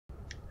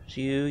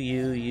You,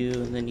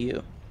 and then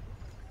you.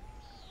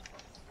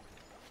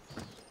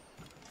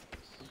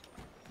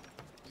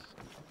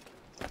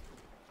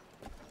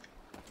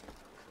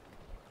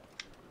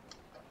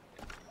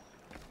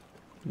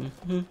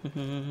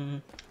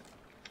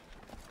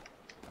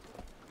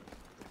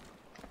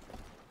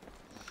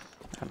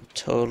 I'm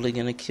totally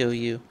gonna kill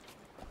you.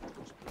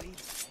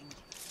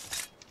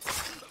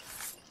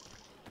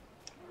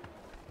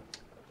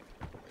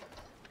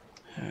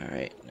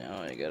 Alright,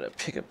 now I gotta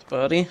pick up the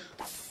body.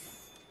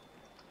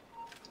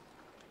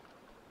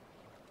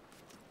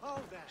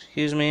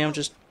 Excuse me, I'm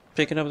just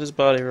picking up this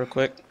body real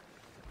quick.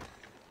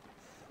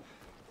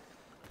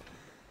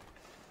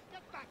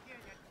 Get back here,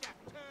 you deaf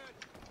turd!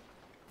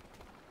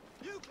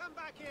 You come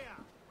back here!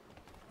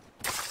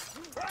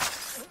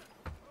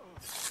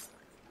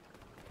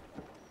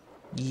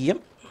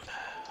 Yep.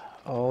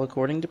 All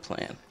according to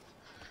plan.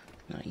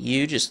 Now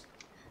you just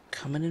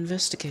come and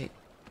investigate.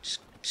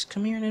 Just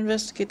come here and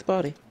investigate the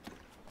body.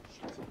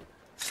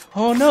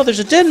 Oh no, there's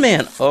a dead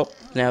man! Oh,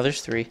 now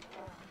there's 3.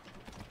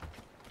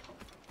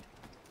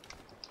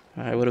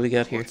 Alright, what do we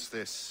got here? What's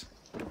this?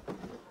 A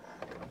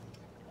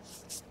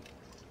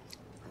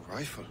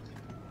rifle.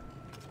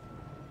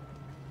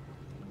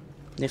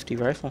 Nifty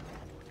rifle.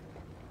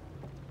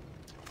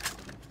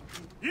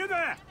 You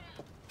there!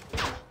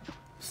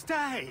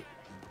 Stay!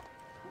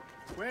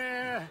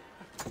 Where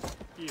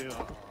you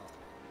are?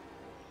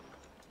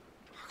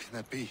 How can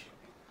that be?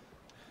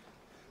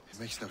 It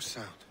makes no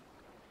sound.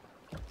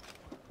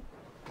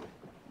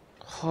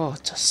 Oh,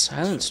 it's a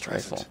silenced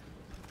rifle.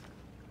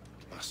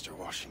 Master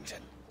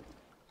Washington.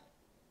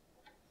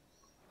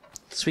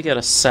 So we got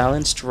a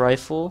silenced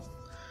rifle.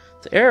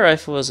 The air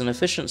rifle is an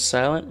efficient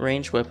silent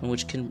range weapon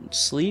which can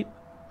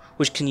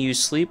use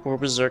sleep or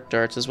berserk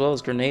darts as well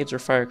as grenades or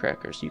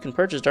firecrackers. You can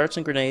purchase darts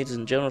and grenades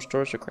in general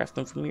stores or craft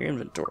them from your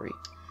inventory.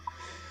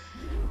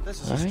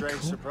 This is a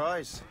strange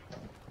surprise.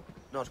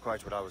 Not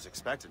quite what I was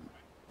expecting.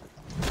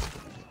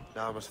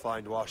 Now I must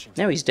find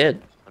Washington. Now he's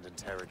dead. And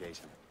interrogate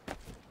him.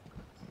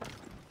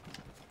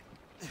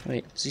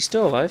 Wait, is he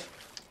still alive?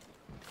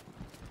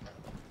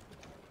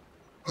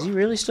 Is he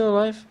really still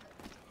alive?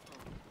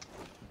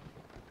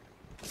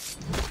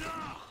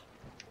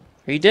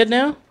 Are you dead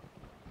now?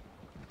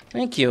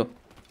 Thank you.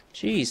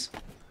 Jeez.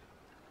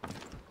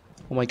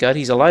 Oh my god,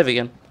 he's alive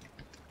again.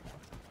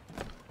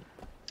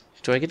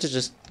 Do I get to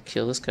just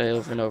kill this guy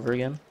over and over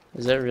again?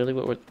 Is that really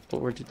what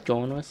we're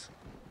going with?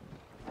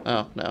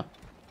 Oh, no.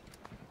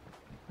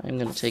 I'm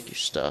gonna take your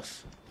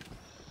stuff.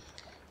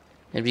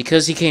 And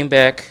because he came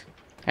back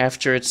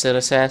after it said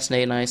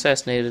assassinate and I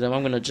assassinated him,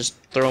 I'm gonna just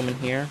throw him in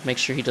here. Make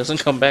sure he doesn't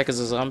come back as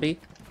a zombie.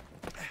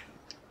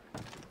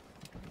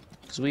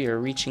 Because we are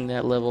reaching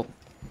that level.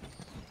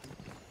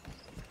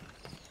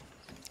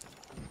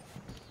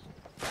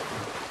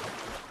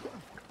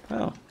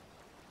 Oh.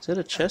 Is that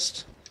a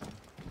chest?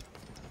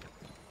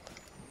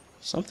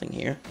 Something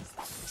here.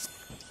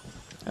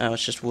 Oh,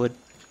 it's just wood.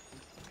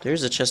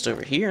 There's a chest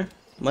over here.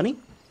 Money?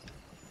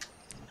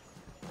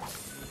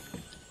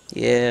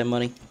 Yeah,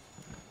 money.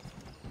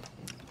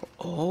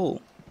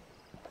 Oh.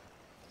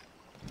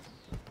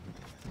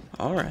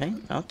 Alright,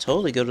 I'll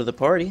totally go to the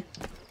party.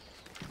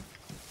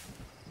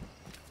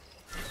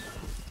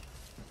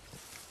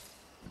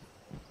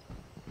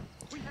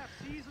 We have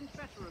seasoned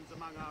veterans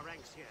among our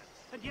ranks here,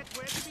 and yet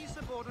we're to be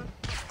subordinate.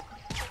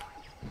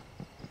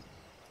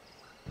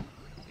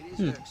 It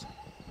is irksome.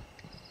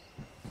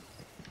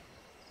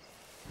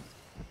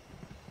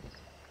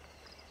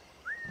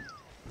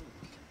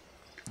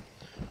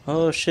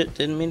 Oh shit,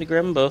 didn't mean to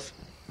grab them both.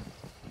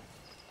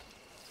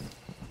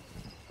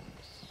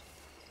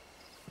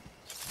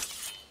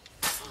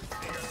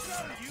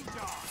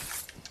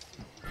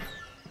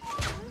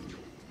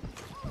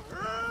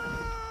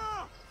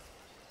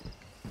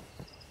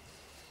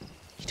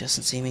 He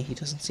doesn't see me, he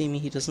doesn't see me,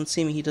 he doesn't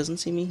see me, he doesn't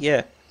see me.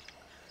 Yeah.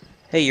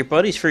 Hey, your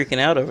buddy's freaking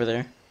out over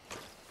there.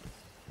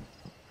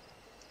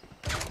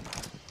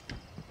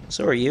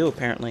 So are you,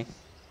 apparently.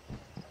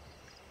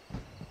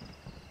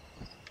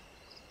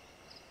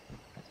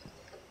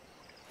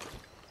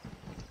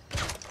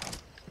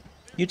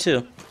 You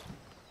too.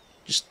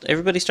 Just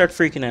everybody start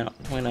freaking out.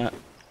 Why not?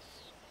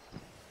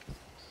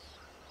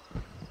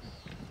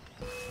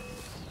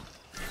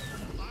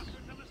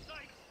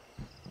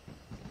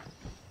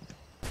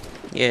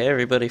 Yeah,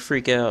 everybody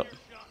freak out.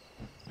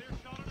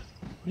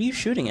 What are you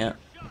shooting at?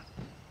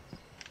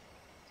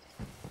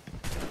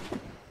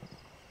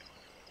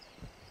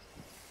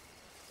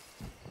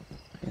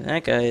 And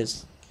that guy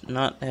is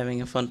not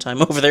having a fun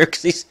time over there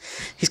because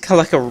he's got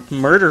like a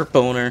murder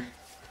boner.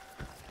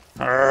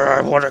 I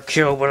want to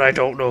kill, but I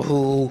don't know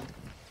who.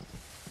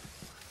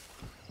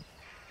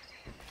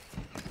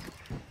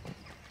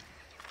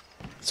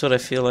 That's what I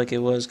feel like it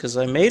was, because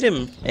I made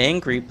him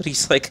angry, but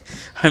he's like,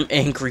 I'm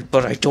angry,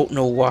 but I don't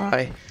know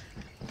why.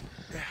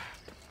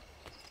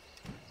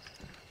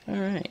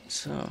 Alright,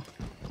 so...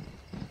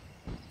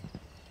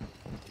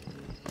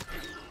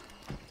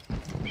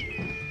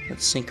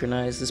 let's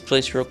synchronize this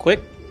place real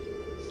quick.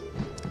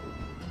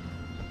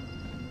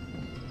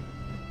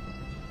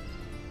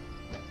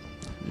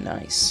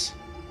 Nice.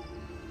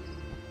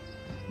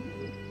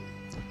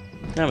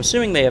 Now I'm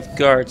assuming they have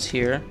guards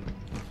here.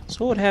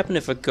 So what would happen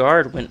if a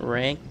guard went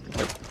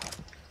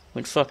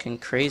went fucking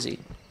crazy?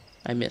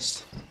 I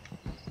missed.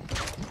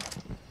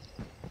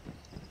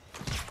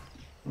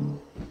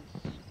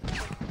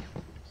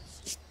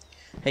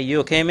 Hey, you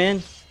okay,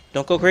 man?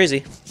 Don't go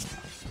crazy.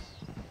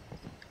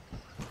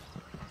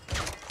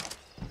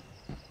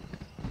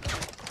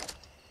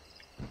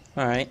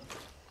 Alright.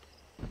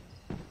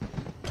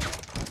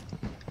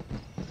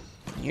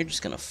 You're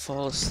just gonna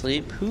fall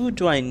asleep. Who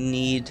do I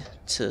need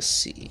to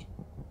see?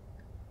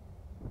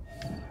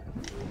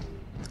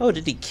 Oh,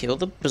 did he kill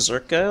the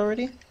berserk guy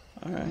already?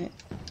 Alright.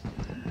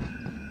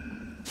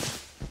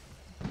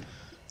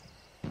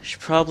 Should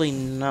probably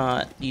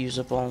not use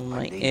up all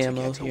my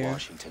ammo to here.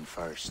 Washington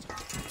first.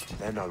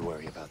 Then I'll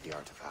worry about the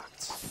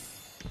artifacts.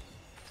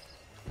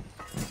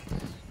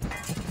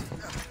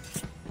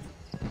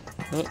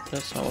 Oh,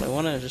 that's not what I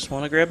wanted. I just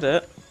want to grab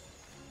that.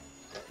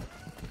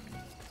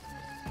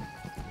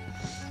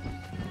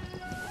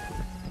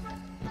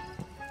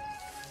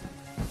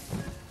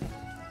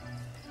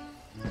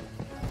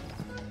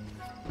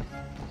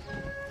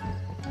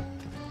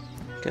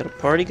 Got a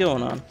party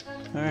going on.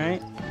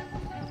 Alright.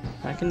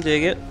 I can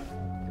dig it.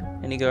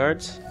 Any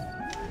guards?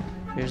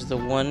 Here's the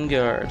one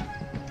guard.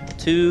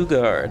 2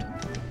 guard.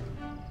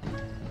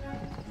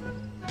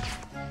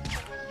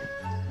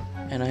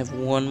 And I have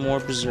 1 more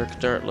berserk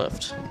dart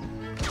left.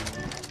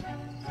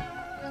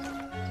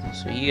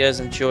 So you guys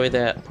enjoy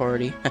that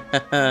party.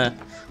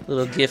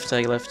 Little gift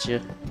I left you.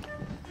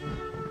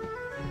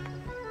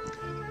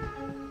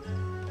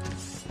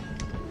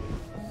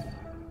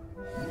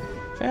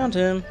 Found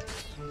him.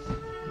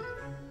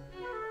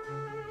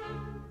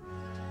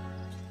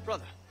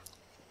 Brother,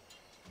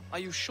 are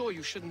you sure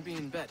you shouldn't be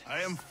in bed?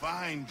 I am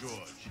fine,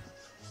 George.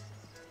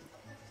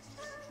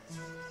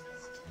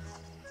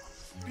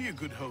 Be a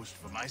good host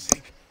for my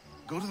sake.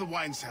 Go to the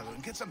wine cellar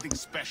and get something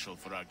special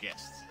for our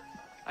guests.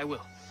 I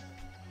will.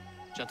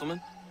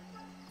 Gentlemen?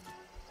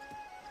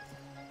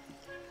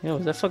 Yo,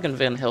 is that fucking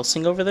Van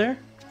Helsing over there?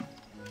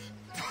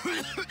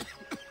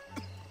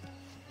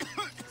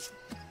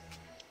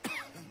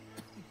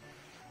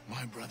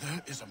 My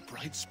brother is a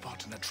bright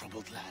spot in a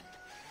troubled land.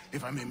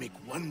 If I may make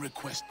one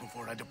request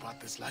before I depart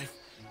this life,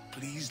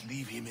 please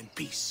leave him in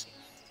peace.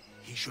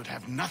 He should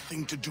have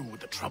nothing to do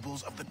with the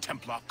troubles of the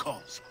Templar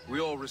cause. We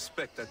all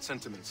respect that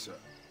sentiment, sir.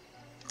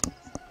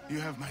 You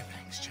have my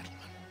thanks, gentlemen.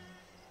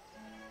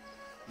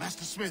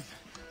 Master Smith,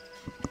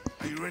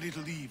 are you ready to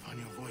leave on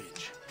your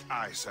voyage?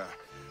 Aye, sir.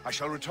 I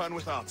shall return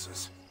with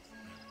answers.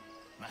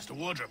 Master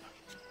Wardrop,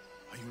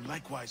 are you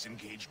likewise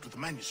engaged with the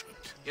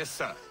manuscript? Yes,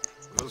 sir.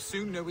 We'll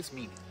soon know its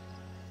meaning.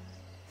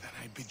 Then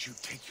I bid you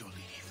take your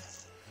leave.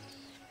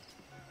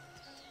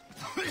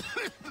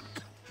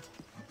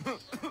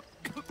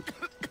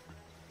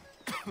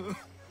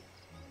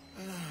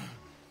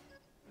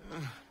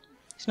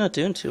 He's not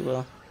doing too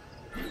well.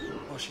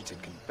 Washington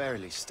can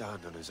barely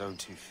stand on his own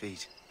 2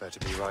 feet. Better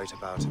be right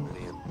about him,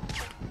 Liam.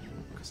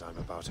 Because I'm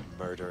about to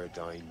murder a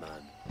dying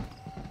man.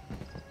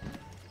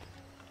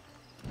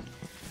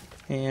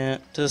 Yeah,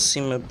 it does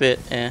seem a bit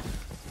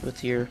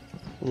with your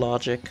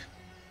logic.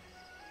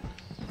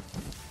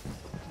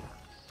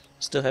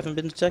 Still haven't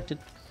been detected.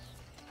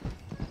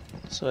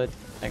 So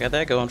I got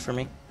that going for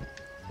me.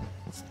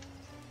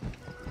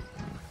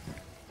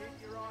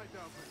 Keep your eyes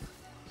open.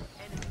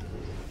 Enemy.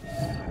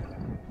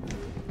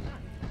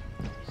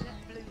 Is that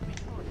blue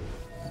behind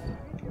you?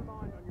 Keep your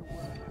mind on your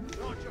work,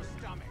 not your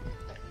stomach.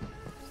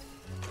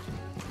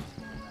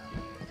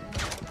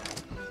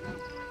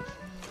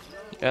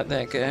 Got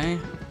that guy.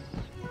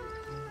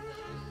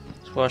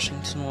 Is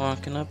Washington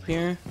walking up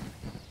here?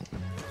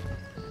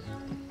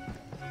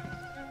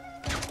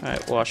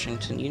 Alright,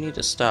 Washington, you need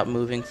to stop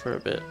moving for a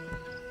bit.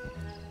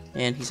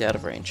 And he's out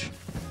of range.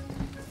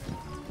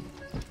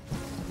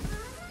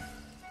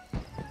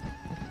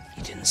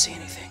 He didn't see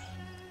anything.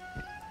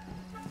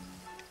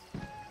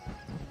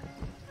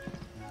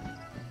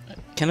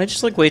 Can I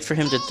just, like, wait for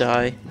him to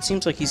die? It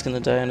seems like he's gonna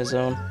die on his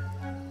own.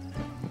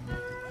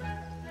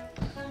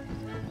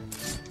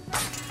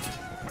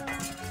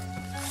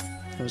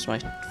 That was my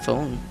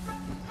phone.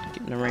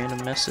 Getting a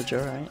random message,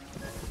 alright.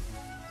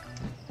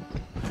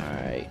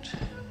 Alright.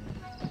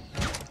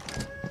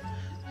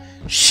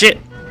 Shit!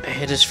 I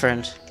hit his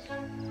friend.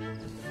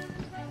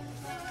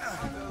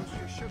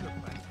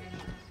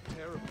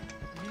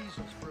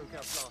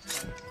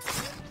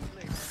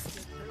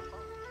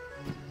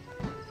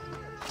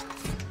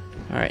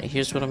 Alright,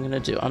 here's what I'm gonna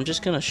do. I'm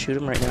just gonna shoot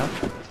him right now.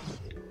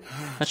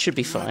 That should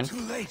be fine. Too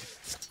late,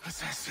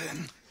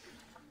 assassin.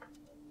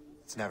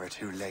 It's never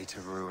too late to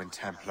ruin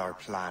Templar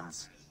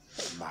plans,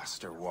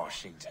 Master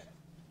Washington.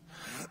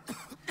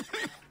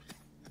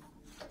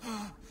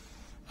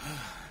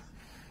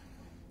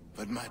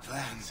 But my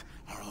plans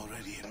are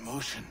already in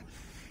motion.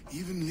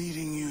 Even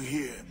leading you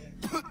here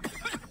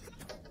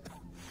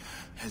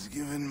has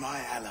given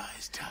my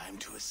allies time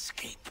to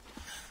escape.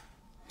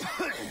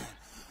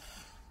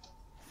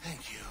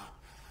 Thank you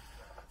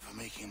for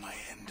making my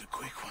end a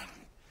quick one.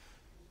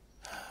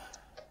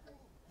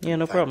 Yeah,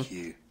 no problem. Thank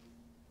you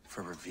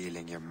for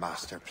revealing your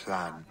master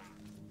plan,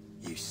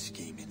 you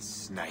scheming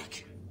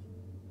snake.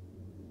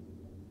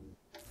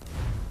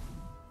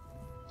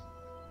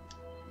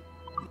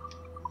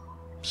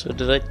 So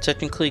did I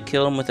technically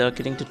kill him without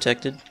getting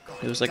detected?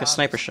 It was like a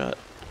sniper shot.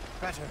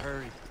 Better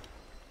hurry.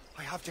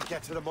 I have to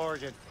get to the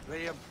Morgan.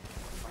 Liam,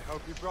 I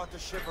hope you brought the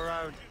ship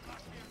around.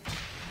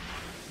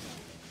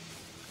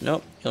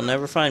 Nope, you'll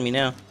never find me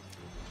now.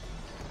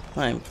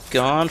 I'm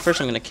gone. First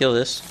I'm gonna kill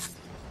this.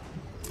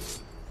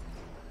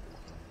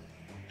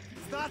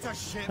 That's a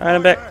ship. Alright,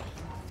 I'm back.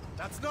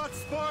 That's not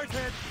sporting.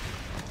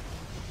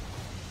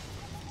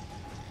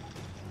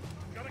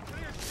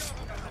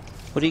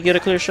 What do you get a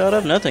clear shot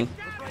of? Nothing.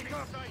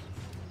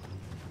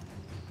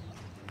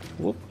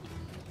 Whoop.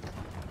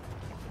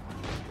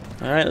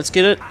 Alright, let's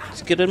get it.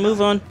 Let's get a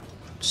move on.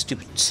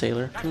 Stupid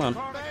sailor. Come on.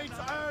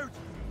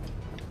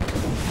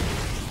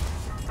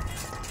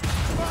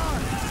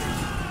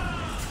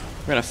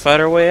 We're gonna fight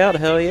our way out,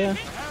 hell yeah.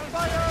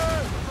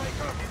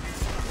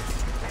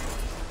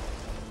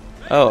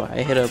 Oh,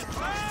 I hit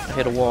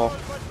a wall.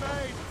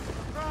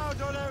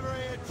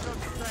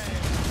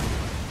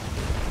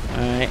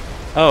 Alright.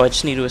 Oh, I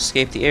just need to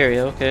escape the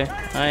area, okay.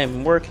 I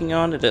am working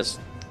on it as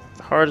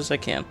hard as I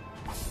can.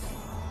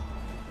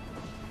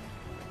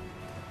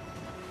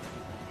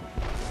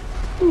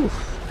 Whew.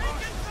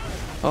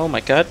 Oh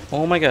my god,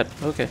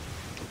 okay.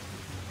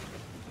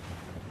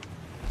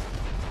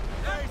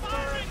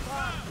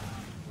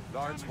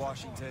 Lawrence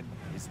Washington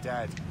is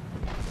dead.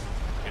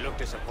 You look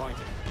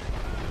disappointed.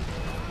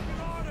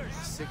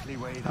 Sickly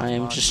way that I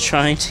am man just looks.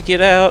 trying to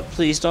get out.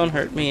 Please don't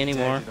hurt me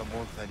anymore. Dead in a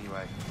month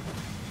anyway.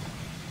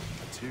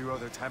 The 2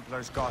 other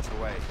Templars got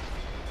away.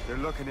 They're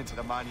looking into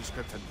the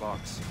manuscript and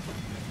box.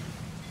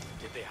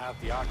 Did they have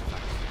the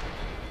artifacts?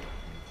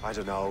 I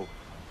don't know.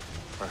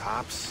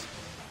 Perhaps.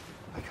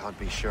 I can't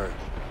be sure.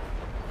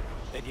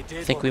 Then you did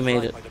I think what we was made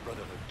right it. by the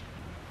Brotherhood.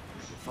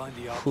 You find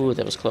the object. Ooh,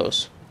 that was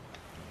close.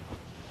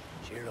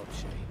 Cheer up,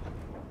 Shay.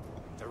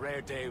 It's a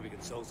rare day we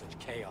can sow such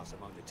chaos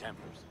among the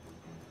Templars.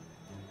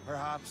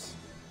 Perhaps.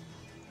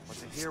 But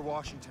to hear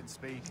Washington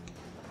speak,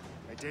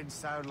 it didn't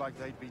sound like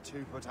they'd be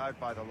too put out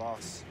by the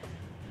loss.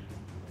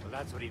 Well,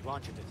 that's what he'd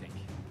want you to think.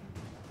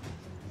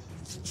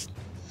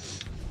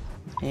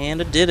 And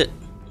I did it.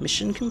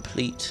 Mission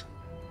complete.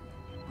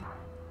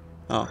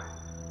 Oh.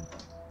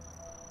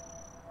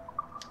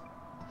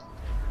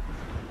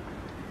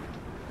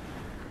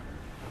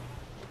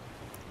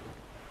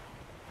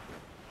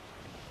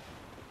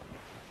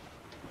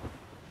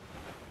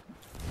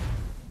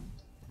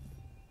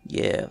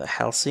 Yeah, the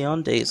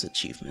Halcyon Days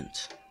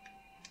achievement.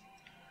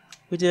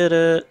 We did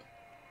it.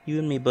 You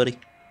and me, buddy.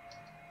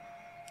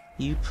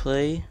 You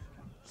play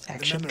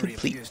action The memory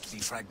complete. appears to be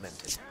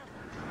fragmented.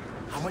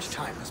 How much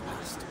time has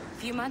passed? A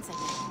few months, I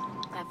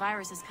think. That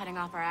virus is cutting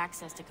off our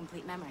access to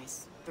complete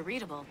memories. They're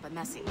readable, but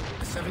messy.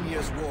 A 7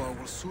 years war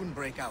will soon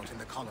break out in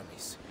the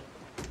colonies.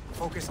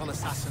 Focus on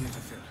assassin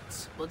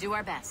interference. We'll do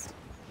our best.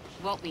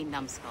 Won't we,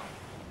 numbskull?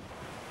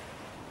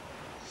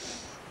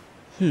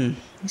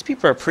 These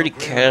people are pretty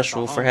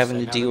casual for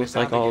having to deal with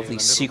like all of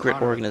these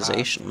secret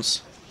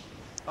organizations.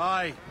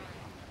 Aye.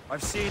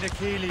 I've seen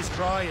Achilles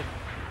crying.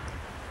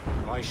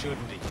 Why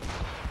shouldn't he?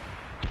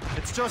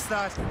 It's just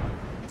that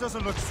he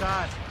doesn't look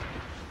sad.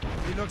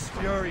 He looks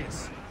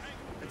furious.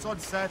 It's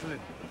unsettling.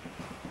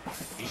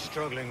 He's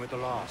struggling with the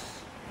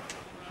loss.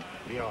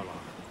 We all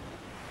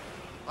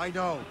are. I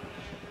know,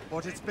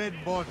 but it's been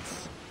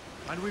months,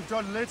 and we've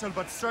done little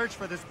but search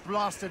for this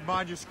blasted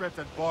manuscript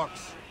and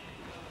box.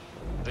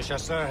 The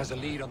Chasseur has a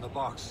lead on the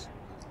box.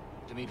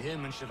 To meet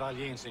him and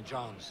Chevalier in St.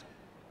 John's.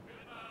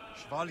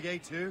 Chevalier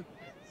too?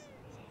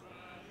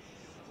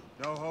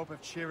 No hope of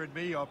cheering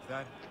me up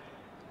then.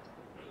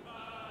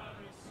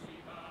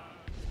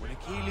 When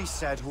Achilles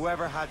said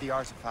whoever had the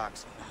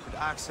artifacts could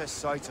access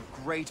sites of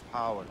great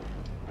power,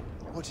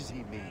 what did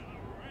he mean?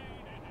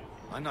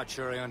 I'm not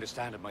sure I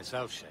understand it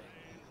myself, Shay.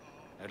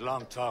 I had a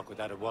long talk with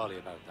Adewale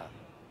about that.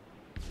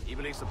 He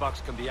believes the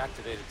box can be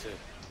activated to,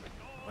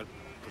 well,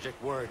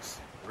 project words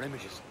or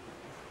images.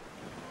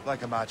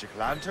 Like a magic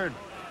lantern?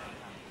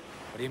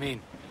 What do you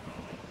mean?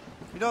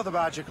 You know the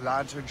magic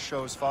lantern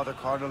shows Father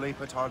Connolly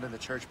put on in the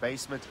church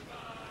basement?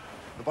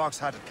 The box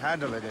had a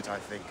candle in it, I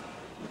think.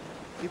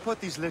 You put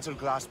these little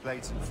glass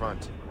plates in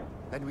front,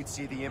 then we'd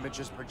see the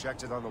images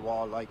projected on the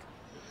wall like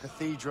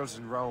cathedrals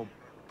in Rome,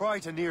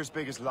 bright and near as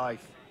big as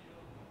life.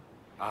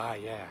 Ah,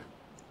 yeah.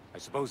 I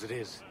suppose it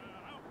is.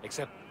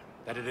 Except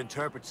that it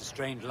interprets the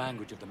strange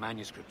language of the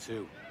manuscript,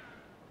 too.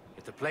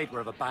 If the plate were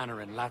of a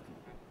banner in Latin,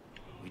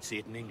 we'd see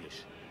it in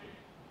English.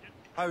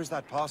 How is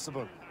that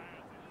possible?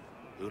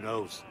 Who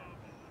knows?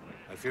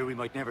 I fear we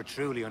might never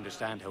truly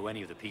understand how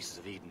any of the pieces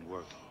of Eden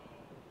work.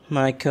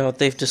 My god,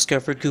 they've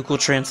discovered Google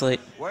Translate.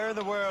 Where in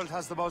the world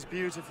has the most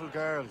beautiful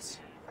girls?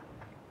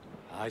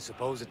 I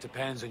suppose it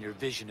depends on your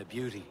vision of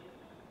beauty.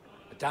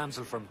 A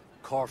damsel from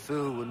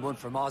Corfu and one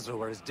from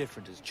Oslo are as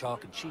different as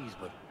chalk and cheese,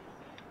 but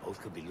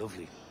both could be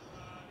lovely.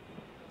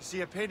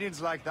 See,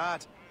 opinions like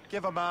that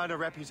give a man a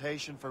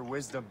reputation for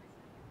wisdom.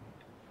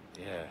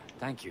 Yeah,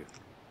 thank you.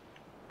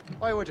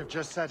 I would have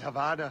just said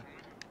Havana.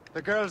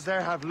 The girls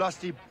there have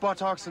lusty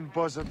buttocks and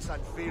bosoms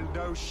and feel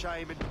no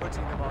shame in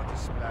putting them on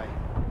display.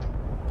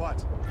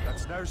 But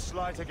that's no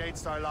slight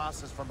against our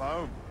lasses from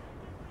home.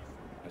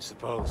 I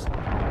suppose.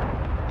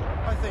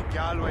 I think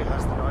Galway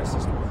has the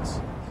nicest ones.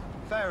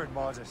 Fair and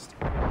modest.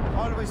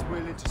 Always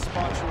willing to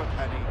spot you a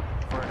penny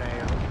for an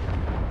ale.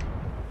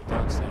 You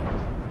don't say.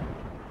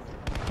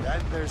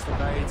 Then there's the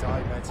maids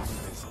I met in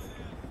Lisbon.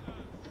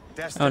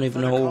 I don't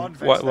even know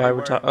why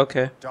we're talking.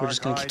 Okay, we're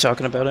just gonna keep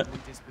talking about it.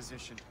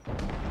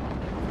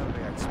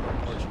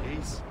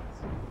 Portuguese.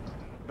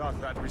 Not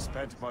that we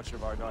spent much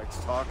of our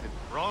nights talking.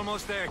 We're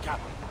almost there,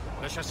 Captain.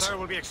 Le Chasseur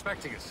will be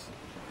expecting us.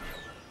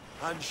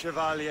 And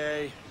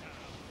Chevalier.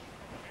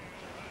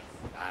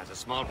 It's a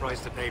small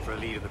price to pay for a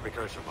lead in the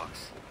precursor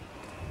box.